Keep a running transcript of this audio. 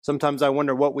Sometimes I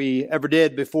wonder what we ever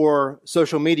did before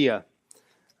social media.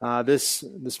 This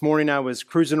morning I was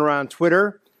cruising around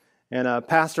Twitter, and a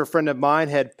pastor friend of mine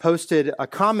had posted a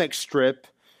comic strip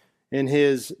in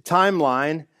his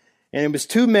timeline, and it was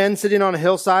two men sitting on a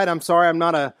hillside. I'm sorry, I'm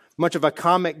not much of a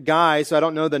comic guy, so I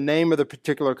don't know the name of the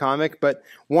particular comic, but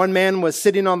one man was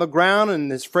sitting on the ground,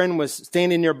 and his friend was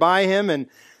standing nearby him, and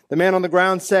the man on the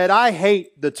ground said, "I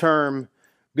hate the term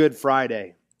Good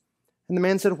Friday." And the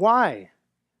man said, "Why?"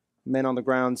 The man on the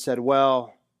ground said,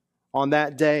 "Well, on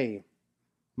that day,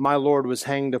 my Lord was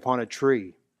hanged upon a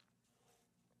tree."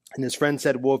 And his friend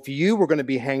said, "Well, if you were going to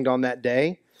be hanged on that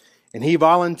day, and he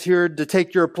volunteered to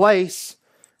take your place,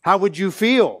 how would you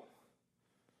feel?"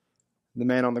 The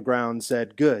man on the ground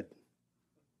said, "Good."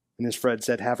 And his friend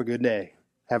said, "Have a good day.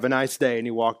 Have a nice day." And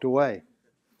he walked away.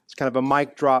 It's kind of a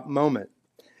mic drop moment.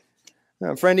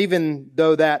 Now, friend, even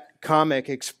though that comic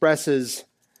expresses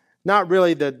not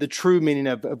really the true meaning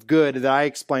of good that I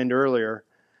explained earlier,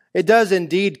 it does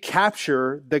indeed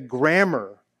capture the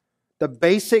grammar, the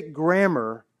basic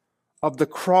grammar of the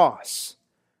cross,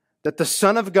 that the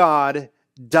Son of God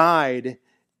died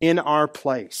in our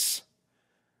place.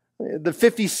 The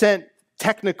 50-cent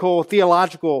technical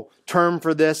theological term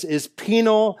for this is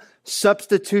penal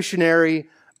substitutionary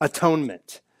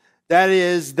atonement. That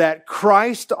is, that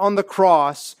Christ on the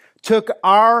cross took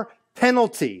our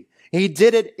penalty. He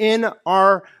did it in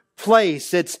our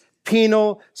place. It's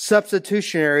penal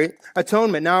substitutionary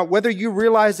atonement. Now, whether you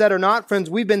realize that or not, friends,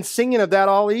 we've been singing of that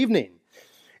all evening.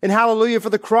 In Hallelujah for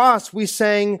the Cross, we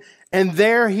sang, "And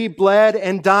there he bled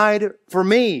and died for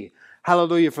me."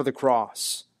 Hallelujah for the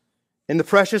cross. In the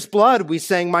precious blood, we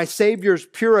sang, "My Savior's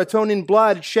pure atoning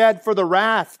blood shed for the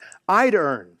wrath I'd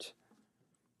earned."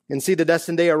 In See the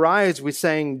Destined Day Arise, we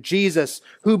sang, "Jesus,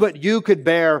 who but you could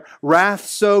bear wrath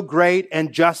so great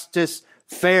and justice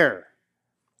fair."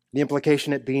 The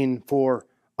implication it being for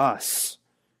us.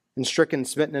 In Stricken,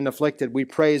 Smitten, and Afflicted, we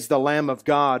praise the Lamb of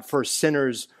God for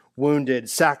sinners wounded,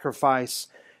 sacrifice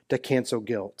to cancel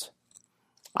guilt.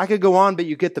 I could go on, but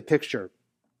you get the picture.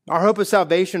 Our hope of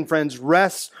salvation, friends,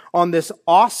 rests on this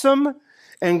awesome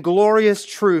and glorious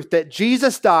truth that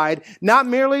Jesus died not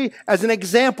merely as an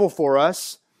example for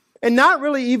us, and not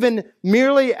really even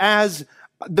merely as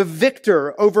the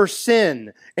victor over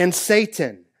sin and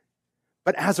Satan,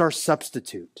 but as our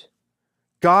substitute.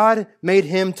 God made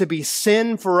him to be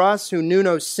sin for us who knew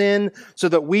no sin, so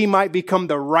that we might become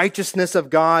the righteousness of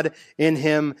God in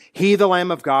him. He, the Lamb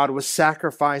of God, was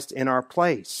sacrificed in our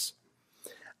place.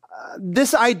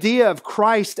 This idea of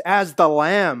Christ as the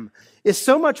Lamb is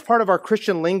so much part of our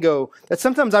Christian lingo that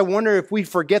sometimes I wonder if we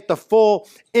forget the full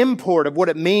import of what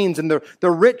it means and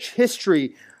the rich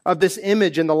history of this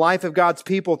image in the life of God's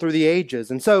people through the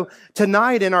ages. And so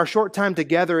tonight, in our short time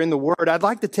together in the Word, I'd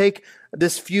like to take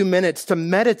this few minutes to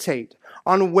meditate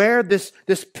on where this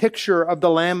picture of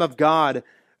the Lamb of God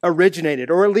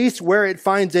originated, or at least where it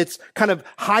finds its kind of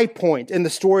high point in the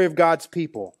story of God's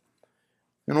people.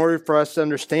 In order for us to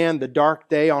understand the dark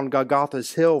day on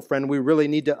Golgotha's hill, friend, we really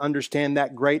need to understand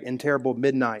that great and terrible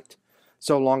midnight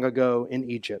so long ago in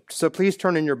Egypt. So please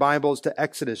turn in your Bibles to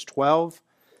Exodus 12.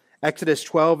 Exodus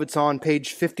 12, it's on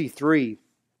page 53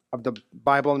 of the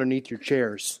Bible underneath your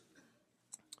chairs.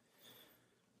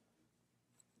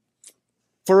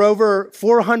 For over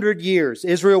 400 years,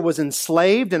 Israel was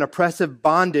enslaved in oppressive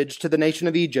bondage to the nation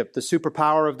of Egypt, the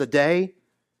superpower of the day.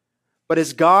 But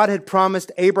as God had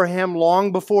promised Abraham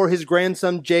long before his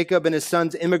grandson Jacob and his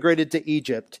sons immigrated to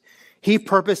Egypt, he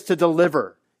purposed to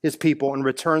deliver his people and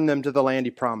return them to the land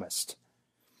he promised.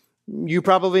 You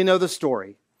probably know the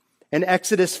story. In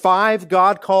Exodus 5,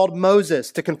 God called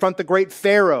Moses to confront the great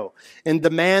Pharaoh and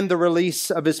demand the release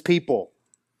of his people.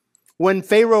 When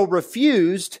Pharaoh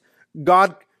refused,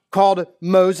 God called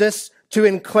Moses to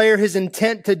declare his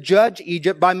intent to judge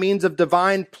Egypt by means of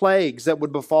divine plagues that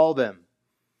would befall them.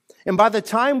 And by the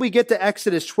time we get to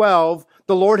Exodus 12,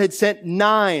 the Lord had sent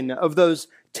 9 of those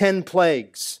 10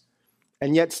 plagues.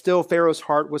 And yet still Pharaoh's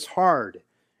heart was hard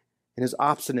in his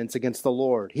obstinance against the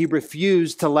Lord. He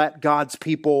refused to let God's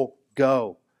people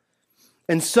go.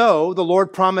 And so the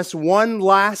Lord promised one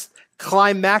last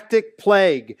climactic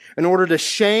plague in order to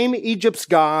shame Egypt's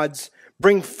gods,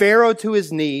 bring Pharaoh to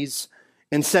his knees,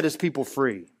 and set his people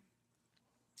free.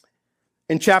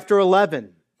 In chapter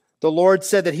 11, the Lord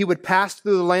said that he would pass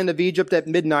through the land of Egypt at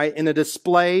midnight in a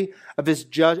display of his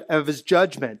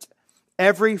judgment.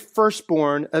 Every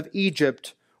firstborn of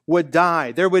Egypt would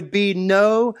die. There would be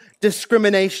no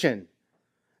discrimination.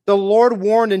 The Lord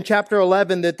warned in chapter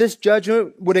 11 that this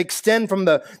judgment would extend from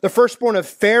the firstborn of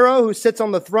Pharaoh who sits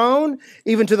on the throne,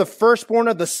 even to the firstborn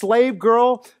of the slave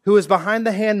girl who is behind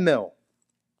the handmill.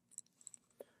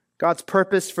 God's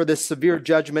purpose for this severe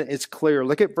judgment is clear.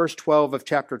 Look at verse 12 of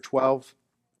chapter 12.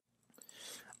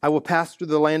 I will pass through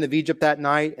the land of Egypt that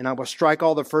night, and I will strike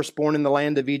all the firstborn in the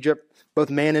land of Egypt, both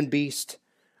man and beast.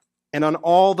 And on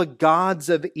all the gods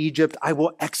of Egypt I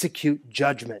will execute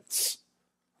judgments.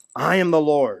 I am the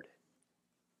Lord.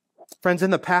 Friends,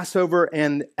 in the Passover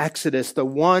and Exodus, the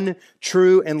one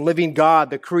true and living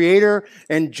God, the creator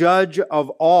and judge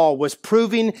of all, was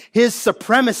proving his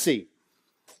supremacy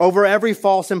over every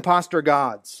false impostor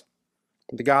gods,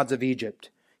 the gods of Egypt.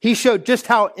 He showed just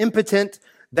how impotent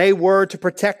they were to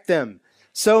protect them.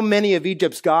 So many of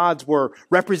Egypt's gods were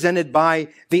represented by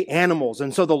the animals,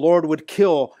 and so the Lord would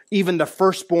kill even the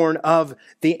firstborn of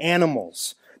the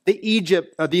animals. The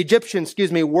Egyptians,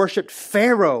 worshipped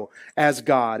Pharaoh as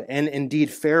God, and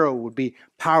indeed Pharaoh would be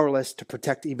powerless to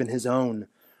protect even his own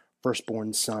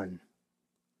firstborn son.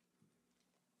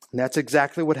 And that's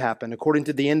exactly what happened. According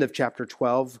to the end of chapter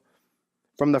 12,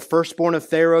 from the firstborn of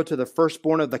Pharaoh to the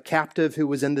firstborn of the captive who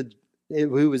was in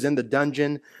the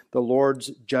dungeon, the Lord's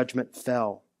judgment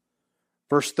fell.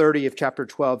 Verse 30 of chapter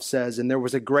 12 says, and there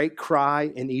was a great cry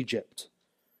in Egypt,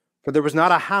 for there was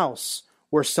not a house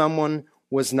where someone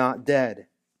was not dead.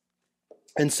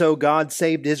 And so God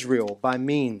saved Israel by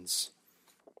means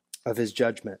of his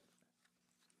judgment.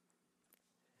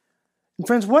 And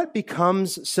friends, what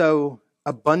becomes so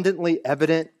abundantly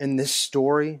evident in this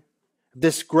story,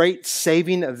 this great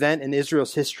saving event in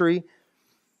Israel's history,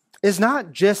 is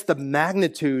not just the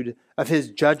magnitude of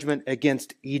his judgment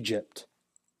against Egypt,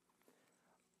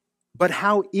 but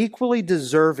how equally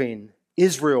deserving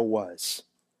Israel was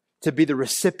to be the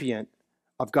recipient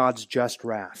of God's just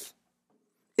wrath.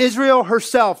 Israel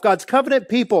herself, God's covenant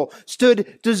people,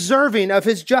 stood deserving of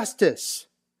his justice.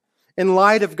 In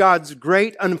light of God's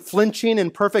great, unflinching,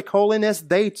 and perfect holiness,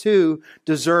 they too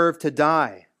deserve to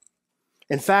die.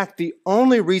 In fact, the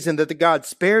only reason that the God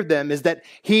spared them is that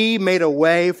he made a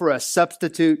way for a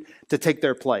substitute to take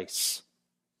their place.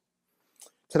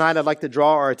 Tonight, I'd like to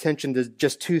draw our attention to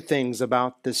just two things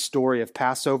about this story of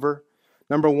Passover.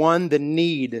 Number one, the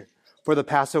need for the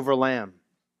Passover lamb.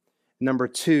 Number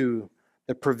two,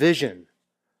 the provision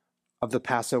of the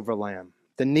Passover lamb.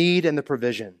 The need and the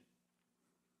provision.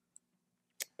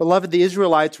 Beloved, the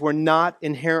Israelites were not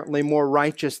inherently more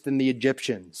righteous than the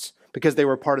Egyptians because they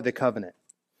were part of the covenant.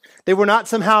 They were not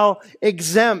somehow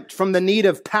exempt from the need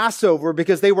of Passover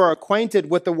because they were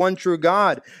acquainted with the one true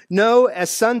God. No,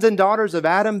 as sons and daughters of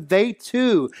Adam, they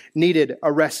too needed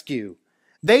a rescue.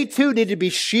 They too needed to be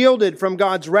shielded from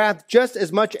God's wrath just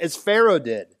as much as Pharaoh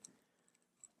did.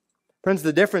 Friends,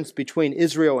 the difference between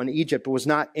Israel and Egypt was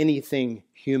not anything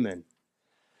human.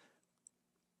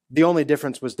 The only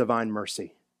difference was divine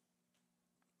mercy.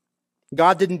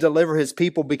 God didn't deliver his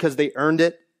people because they earned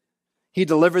it. He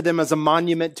delivered them as a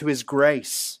monument to his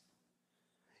grace.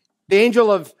 The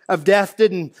angel of death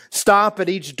didn't stop at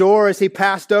each door as he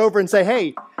passed over and say,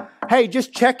 hey,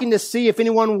 just checking to see if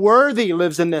anyone worthy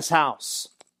lives in this house.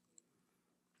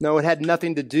 No, it had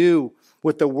nothing to do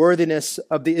with the worthiness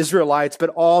of the Israelites, but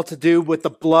all to do with the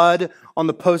blood on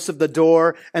the posts of the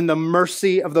door and the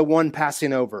mercy of the one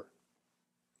passing over.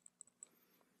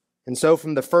 And so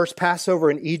from the first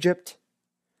Passover in Egypt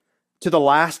to the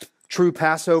last true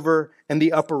Passover in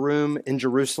the upper room in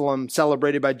Jerusalem,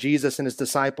 celebrated by Jesus and his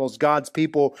disciples, God's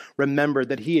people remembered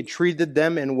that he had treated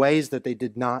them in ways that they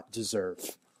did not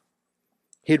deserve.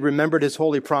 He had remembered his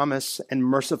holy promise and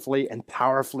mercifully and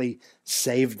powerfully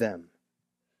saved them.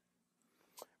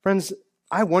 Friends,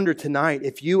 I wonder tonight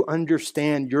if you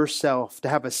understand yourself to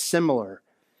have a similar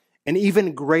and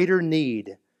even greater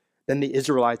need than the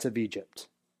Israelites of Egypt.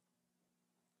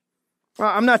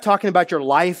 I'm not talking about your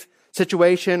life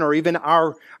situation or even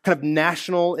our kind of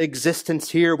national existence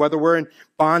here, whether we're in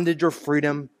bondage or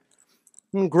freedom.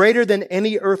 Greater than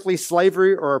any earthly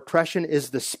slavery or oppression is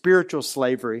the spiritual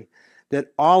slavery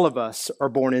that all of us are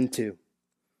born into.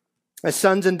 As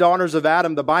sons and daughters of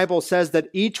Adam, the Bible says that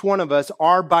each one of us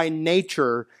are by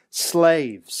nature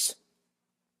slaves.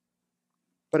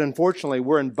 But unfortunately,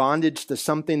 we're in bondage to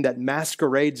something that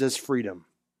masquerades as freedom.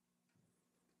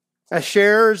 As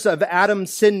sharers of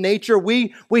Adam's sin nature,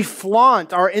 we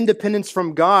flaunt our independence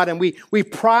from God, and we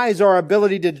prize our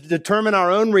ability to determine our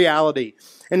own reality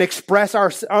and express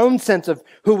our own sense of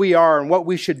who we are and what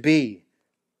we should be.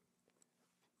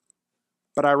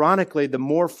 But ironically, the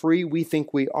more free we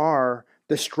think we are,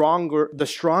 the stronger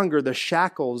the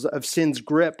shackles of sin's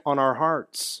grip on our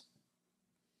hearts.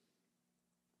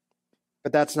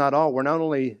 But that's not all. We're not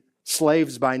only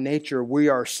slaves by nature, we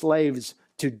are slaves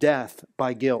to death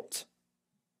by guilt.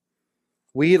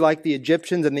 We, like the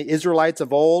Egyptians and the Israelites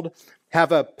of old,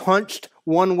 have a punched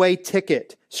one-way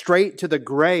ticket straight to the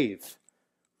grave.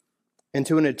 and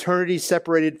to an eternity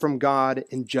separated from God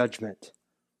in judgment.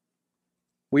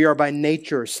 We are by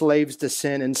nature slaves to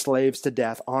sin and slaves to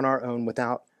death on our own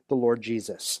without the Lord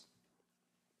Jesus.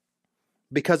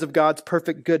 Because of God's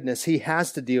perfect goodness, he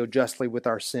has to deal justly with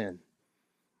our sin.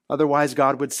 Otherwise,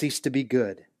 God would cease to be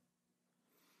good.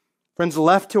 Friends,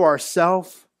 left to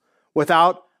ourselves,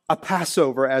 without a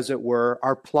Passover, as it were,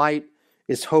 our plight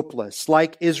is hopeless.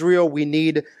 Like Israel, we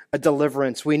need a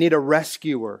deliverance. We need a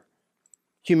rescuer.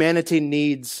 Humanity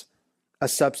needs a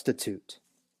substitute.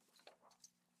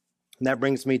 And that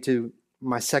brings me to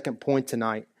my second point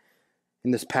tonight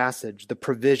in this passage, the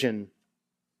provision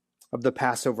of the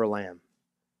Passover lamb.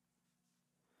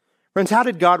 Friends, how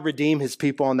did God redeem his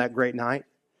people on that great night?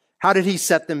 How did he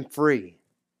set them free?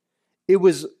 It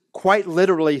was quite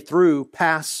literally through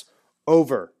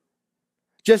Passover.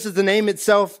 Just as the name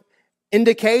itself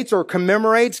indicates or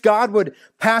commemorates, God would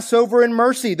pass over in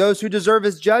mercy those who deserve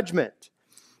his judgment.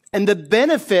 And the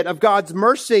benefit of God's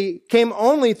mercy came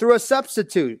only through a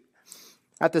substitute.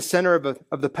 At the center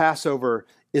of the Passover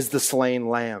is the slain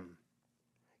lamb.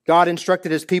 God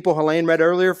instructed his people, Helene read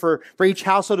earlier, for each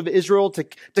household of Israel to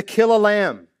kill a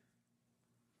lamb.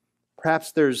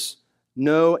 Perhaps there's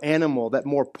no animal that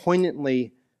more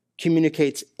poignantly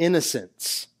communicates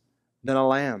innocence than a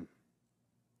lamb.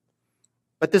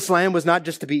 But this lamb was not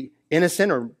just to be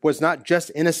innocent, or was not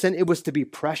just innocent, it was to be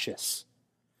precious.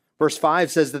 Verse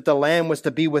 5 says that the lamb was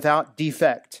to be without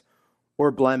defect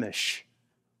or blemish.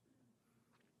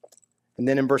 And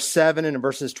then in verse 7 and in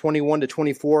verses 21 to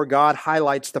 24, God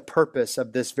highlights the purpose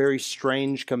of this very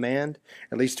strange command,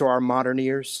 at least to our modern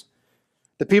ears.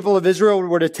 The people of Israel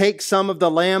were to take some of the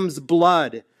lamb's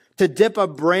blood, to dip a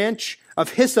branch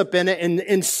of hyssop in it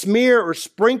and smear or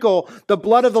sprinkle the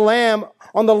blood of the lamb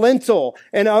on the lintel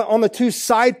and on the two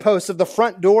side posts of the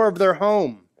front door of their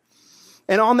home.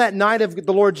 And on that night of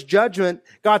the Lord's judgment,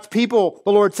 God's people,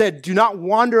 the Lord said, do not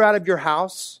wander out of your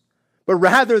house, but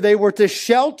rather they were to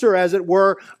shelter, as it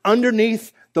were,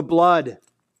 underneath the blood.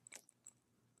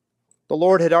 The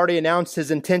Lord had already announced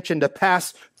his intention to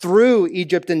pass through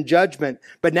Egypt in judgment,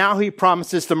 but now he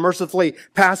promises to mercifully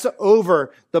pass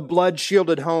over the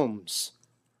blood-shielded homes,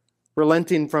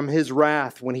 relenting from his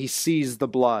wrath when he sees the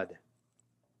blood.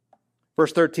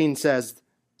 Verse 13 says,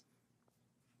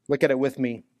 look at it with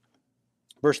me.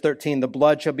 Verse 13, the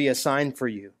blood shall be a sign for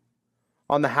you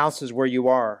on the houses where you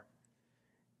are.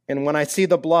 And when I see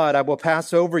the blood, I will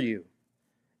pass over you,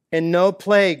 and no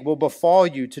plague will befall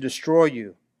you to destroy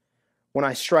you when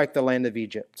I strike the land of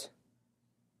Egypt.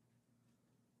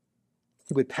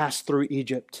 He would pass through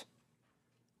Egypt,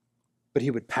 but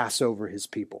he would pass over his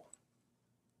people.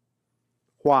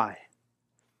 Why?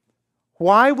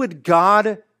 Why would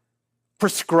God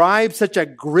prescribe such a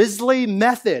grisly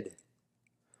method?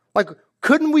 Like,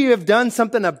 couldn't we have done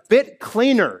something a bit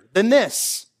cleaner than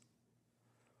this?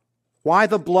 Why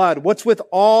the blood? What's with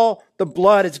all the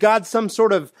blood? Is God some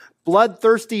sort of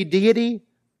bloodthirsty deity?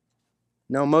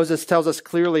 No, Moses tells us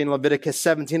clearly in Leviticus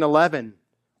 17:11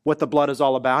 what the blood is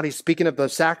all about. He's speaking of the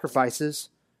sacrifices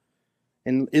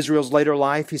in Israel's later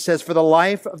life. He says, for the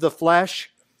life of the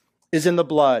flesh is in the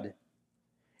blood,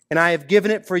 and I have given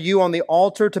it for you on the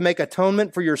altar to make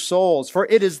atonement for your souls, for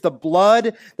it is the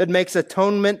blood that makes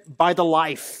atonement by the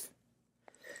life.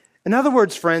 In other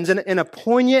words, friends, in a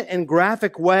poignant and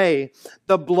graphic way,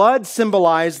 the blood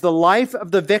symbolized the life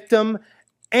of the victim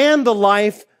and the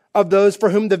life of those for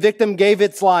whom the victim gave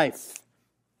its life.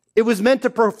 It was meant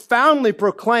to profoundly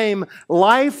proclaim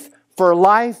life for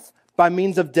life by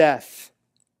means of death.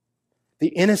 The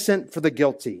innocent for the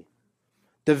guilty.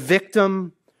 The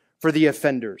victim for the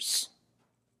offenders.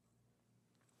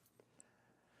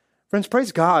 Friends,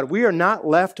 praise God, we are not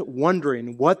left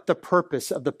wondering what the purpose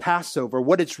of the Passover,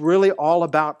 what it's really all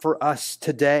about for us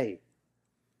today.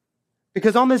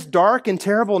 Because on this dark and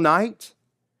terrible night,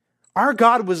 our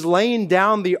God was laying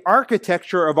down the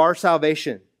architecture of our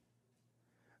salvation.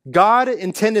 God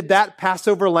intended that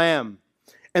Passover lamb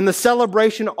and the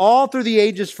celebration all through the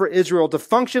ages for Israel to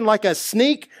function like a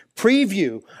sneak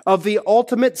preview of the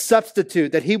ultimate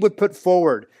substitute that he would put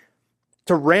forward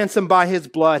to ransom by his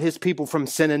blood his people from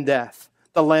sin and death,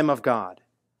 the Lamb of God.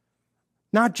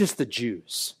 Not just the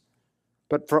Jews,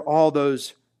 but for all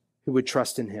those who would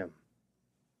trust in him.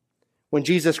 When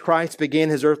Jesus Christ began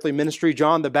his earthly ministry,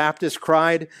 John the Baptist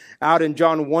cried out in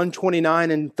John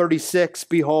 1:29 and 36,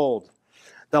 behold,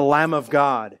 the Lamb of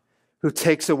God who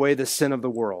takes away the sin of the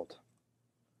world.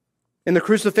 In the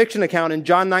crucifixion account in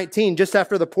John 19, just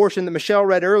after the portion that Michelle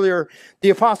read earlier,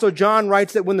 the Apostle John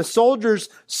writes that when the soldiers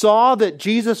saw that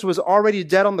Jesus was already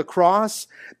dead on the cross,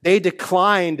 they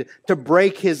declined to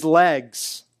break his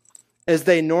legs. as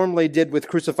they normally did with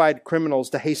crucified criminals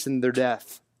to hasten their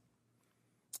death.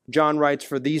 John writes,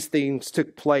 "For these things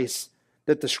took place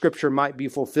that the scripture might be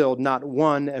fulfilled. Not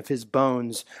one of his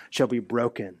bones shall be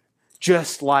broken,"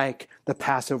 just like the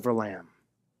Passover lamb.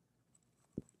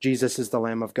 Jesus is the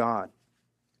Lamb of God.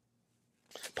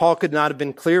 Paul could not have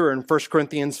been clearer in 1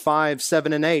 Corinthians 5,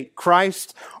 7, and 8.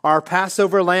 Christ, our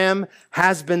Passover lamb,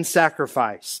 has been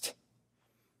sacrificed.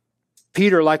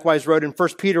 Peter likewise wrote in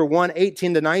 1 Peter 1,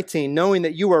 18 to 19, "Knowing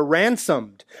that you are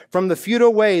ransomed from the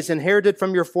futile ways inherited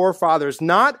from your forefathers,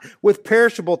 not with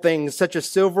perishable things such as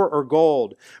silver or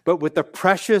gold, but with the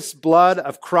precious blood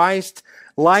of Christ,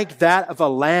 like that of a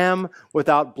lamb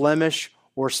without blemish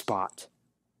or spot."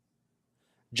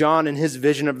 John, in his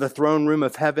vision of the throne room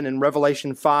of heaven in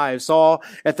Revelation 5, saw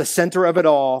at the center of it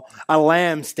all a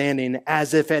lamb standing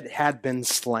as if it had been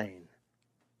slain.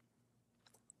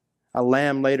 A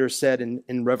lamb later said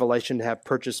in Revelation to have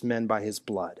purchased men by his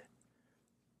blood.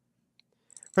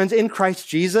 Friends, in Christ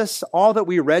Jesus, all that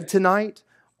we read tonight,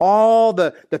 all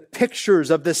the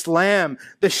pictures of this lamb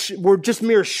were just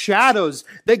mere shadows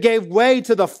that gave way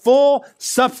to the full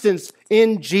substance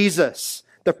in Jesus,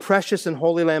 the precious and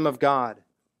holy Lamb of God.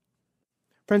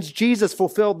 Friends, Jesus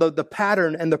fulfilled the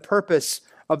pattern and the purpose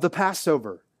of the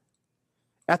Passover.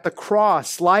 At the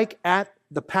cross, like at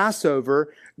the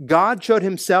Passover, God showed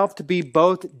himself to be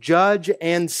both judge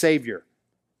and Savior.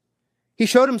 He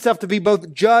showed himself to be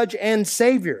both judge and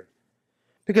Savior.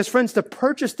 Because, friends, to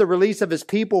purchase the release of his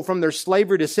people from their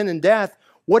slavery to sin and death,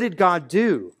 what did God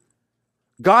do?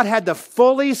 God had to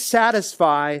fully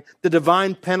satisfy the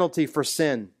divine penalty for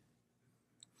sin.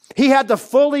 He had to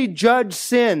fully judge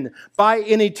sin by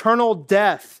an eternal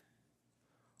death,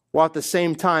 while at the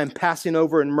same time passing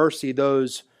over in mercy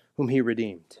those whom he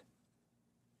redeemed.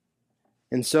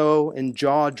 And so, in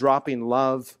jaw-dropping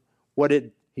love, what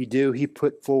did he do? He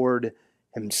put forward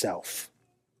himself.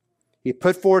 He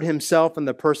put forward himself in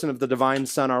the person of the divine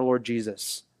Son, our Lord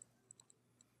Jesus.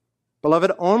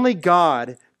 Beloved, only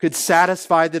God could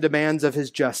satisfy the demands of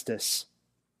his justice.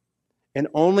 And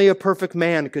only a perfect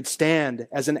man could stand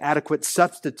as an adequate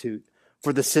substitute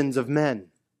for the sins of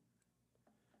men.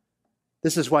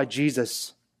 This is why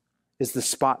Jesus is the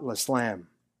spotless Lamb.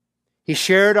 He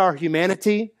shared our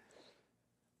humanity,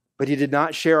 but he did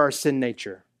not share our sin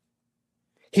nature.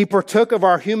 He partook of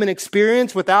our human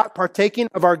experience without partaking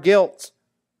of our guilt.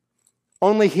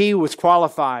 Only he was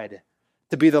qualified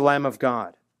to be the Lamb of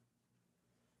God.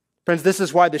 Friends, this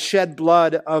is why the shed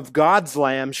blood of God's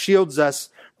Lamb shields us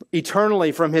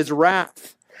eternally from his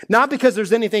wrath. Not because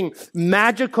there's anything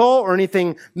magical or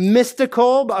anything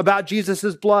mystical about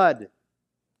Jesus' blood,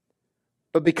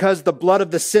 but because the blood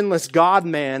of the sinless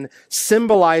God-man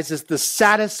symbolizes the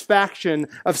satisfaction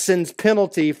of sin's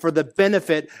penalty for the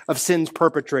benefit of sin's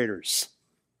perpetrators.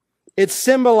 It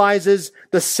symbolizes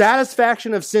the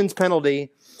satisfaction of sin's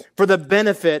penalty for the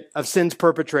benefit of sin's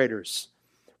perpetrators.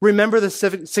 Remember the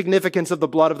significance of the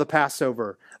blood of the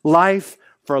Passover. Life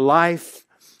for life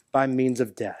by means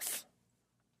of death.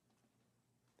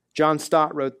 John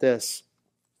Stott wrote this: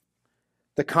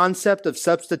 "The concept of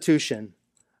substitution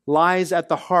lies at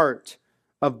the heart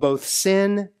of both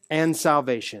sin and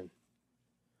salvation.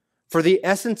 For the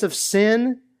essence of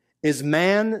sin is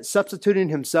man substituting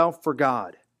himself for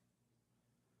God,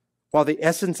 while the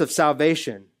essence of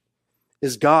salvation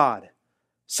is God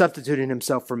substituting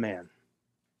himself for man."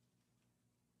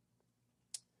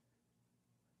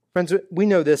 Friends, we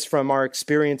know this from our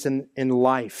experience in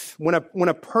life. When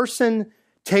a person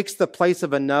takes the place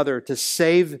of another to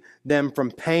save them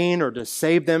from pain or to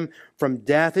save them from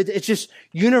death, it's just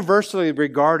universally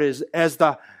regarded as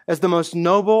the most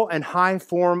noble and high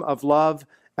form of love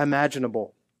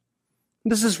imaginable.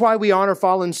 This is why we honor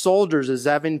fallen soldiers as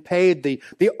having paid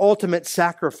the ultimate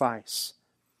sacrifice.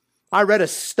 I read a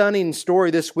stunning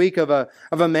story this week of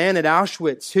a man at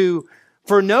Auschwitz who,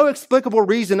 for no explicable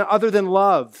reason other than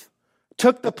love,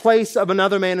 took the place of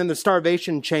another man in the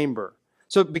starvation chamber.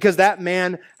 So because that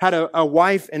man had a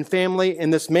wife and family,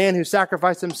 and this man who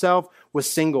sacrificed himself was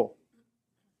single.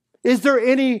 Is there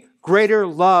any greater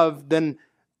love than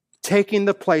taking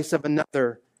the place of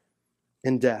another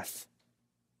in death?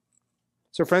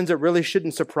 So friends, it really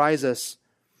shouldn't surprise us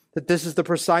that this is the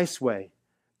precise way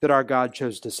that our God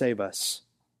chose to save us.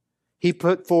 He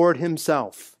put forward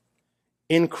himself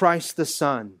in Christ the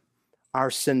Son, our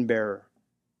sin bearer.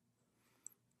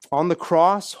 On the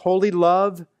cross, holy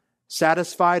love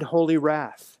satisfied holy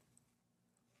wrath.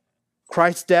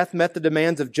 Christ's death met the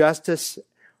demands of justice,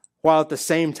 while at the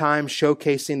same time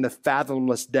showcasing the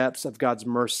fathomless depths of God's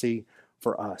mercy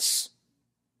for us.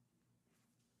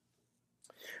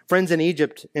 Friends, in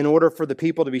Egypt, in order for the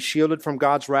people to be shielded from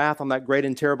God's wrath on that great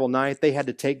and terrible night, they had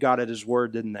to take God at His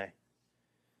word, didn't they?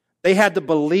 They had to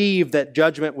believe that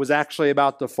judgment was actually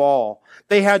about to fall.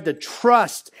 They had to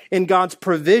trust in God's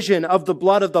provision of the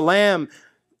blood of the Lamb,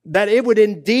 that it would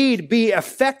indeed be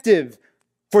effective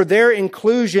for their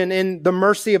inclusion in the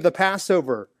mercy of the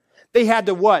Passover. They had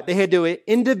to what? They had to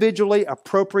individually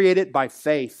appropriate it by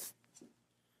faith.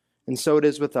 And so it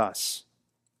is with us.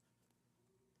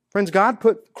 Friends, God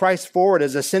put Christ forward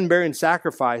as a sin-bearing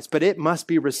sacrifice, but it must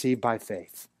be received by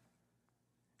faith.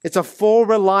 It's a full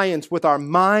reliance with our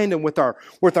mind and with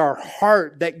our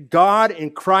heart that God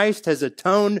in Christ has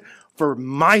atoned for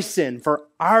my sin, for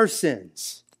our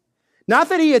sins. Not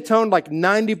that He atoned like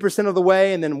 90% of the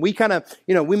way and then we kind of,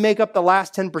 we make up the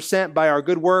last 10% by our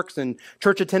good works and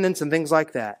church attendance and things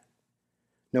like that.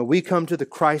 No, we come to the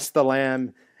Christ the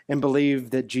Lamb and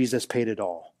believe that Jesus paid it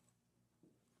all.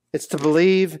 It's to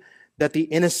believe that the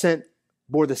innocent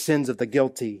bore the sins of the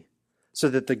guilty so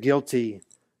that the guilty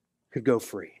could go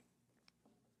free.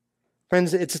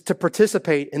 Friends, it's to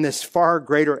participate in this far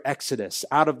greater exodus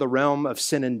out of the realm of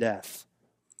sin and death.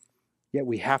 Yet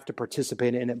we have to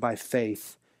participate in it by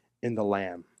faith in the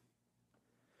Lamb.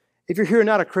 If you're here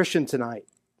not a Christian tonight,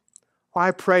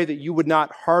 I pray that you would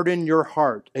not harden your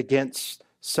heart against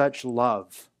such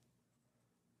love.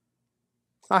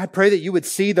 I pray that you would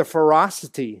see the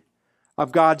ferocity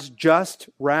of God's just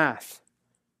wrath.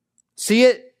 See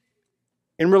it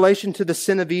in relation to the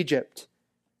sin of Egypt,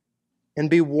 and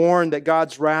be warned that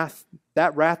God's wrath,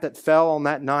 that wrath that fell on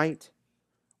that night,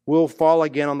 will fall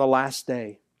again on the last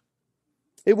day.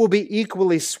 It will be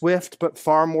equally swift, but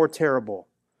far more terrible,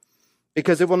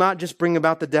 because it will not just bring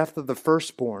about the death of the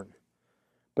firstborn,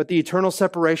 but the eternal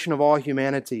separation of all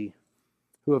humanity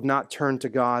who have not turned to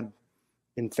God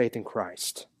in faith in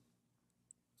Christ.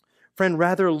 Friend,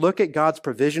 rather look at God's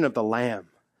provision of the Lamb.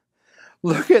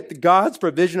 Look at God's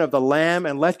provision of the Lamb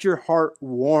and let your heart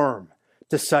warm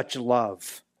to such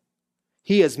love.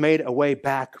 He has made a way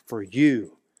back for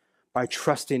you by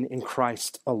trusting in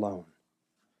Christ alone.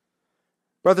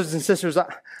 Brothers and sisters,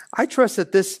 I trust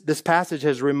that this passage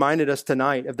has reminded us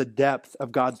tonight of the depth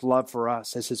of God's love for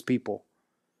us as His people.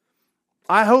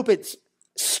 I hope it's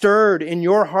stirred in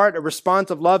your heart a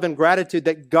response of love and gratitude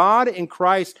that God in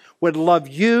Christ would love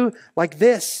you like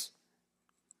this.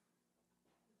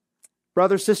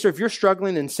 Brother, sister, if you're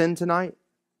struggling in sin tonight,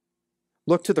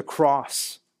 look to the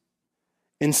cross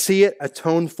and see it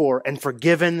atoned for and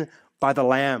forgiven by the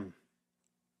Lamb.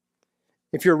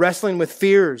 If you're wrestling with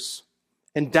fears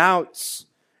and doubts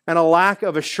and a lack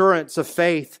of assurance of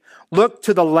faith, look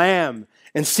to the Lamb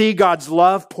and see God's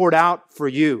love poured out for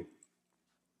you.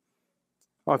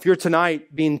 Or if you're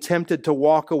tonight being tempted to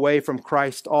walk away from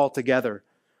Christ altogether,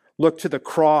 look to the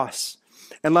cross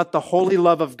and let the holy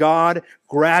love of God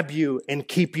grab you and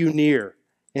keep you near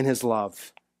in His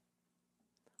love.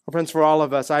 Well, friends, for all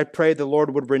of us, I pray the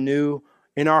Lord would renew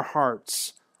in our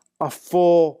hearts a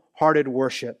full-hearted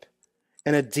worship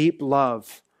and a deep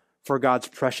love for God's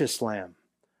precious Lamb,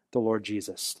 the Lord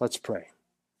Jesus. Let's pray.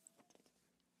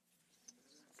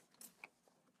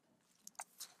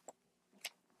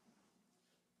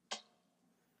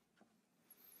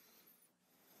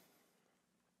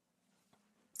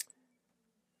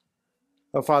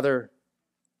 Oh, Father,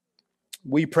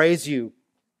 we praise you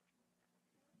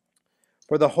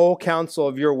for the whole counsel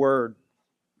of your word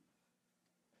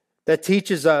that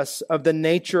teaches us of the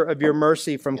nature of your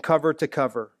mercy from cover to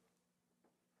cover.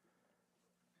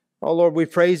 Oh, Lord, we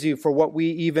praise you for what we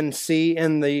even see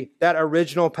in that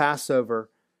original Passover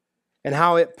and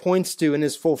how it points to and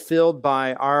is fulfilled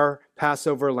by our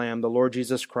Passover Lamb, the Lord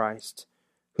Jesus Christ,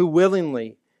 who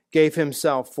willingly gave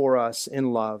Himself for us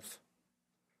in love.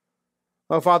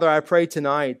 Oh, Father, I pray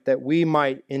tonight that we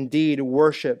might indeed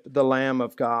worship the Lamb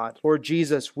of God. Lord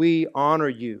Jesus, we honor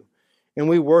you and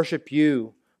we worship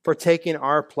you for taking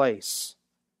our place.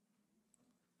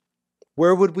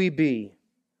 Where would we be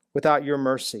without your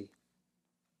mercy?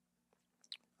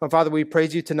 Oh, Father, we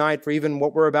praise you tonight for even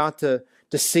what we're about to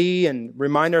see and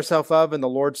remind ourselves of in the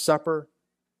Lord's Supper,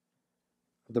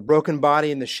 the broken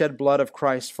body and the shed blood of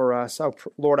Christ for us. Oh,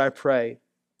 Lord, I pray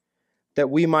that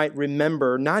we might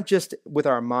remember, not just with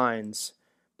our minds,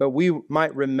 but we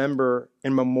might remember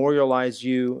and memorialize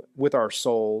you with our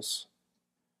souls.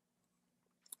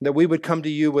 That we would come to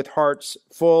you with hearts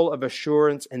full of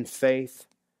assurance and faith,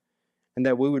 and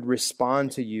that we would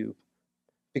respond to you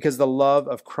because the love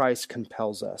of Christ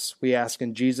compels us. We ask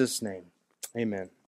in Jesus' name, amen.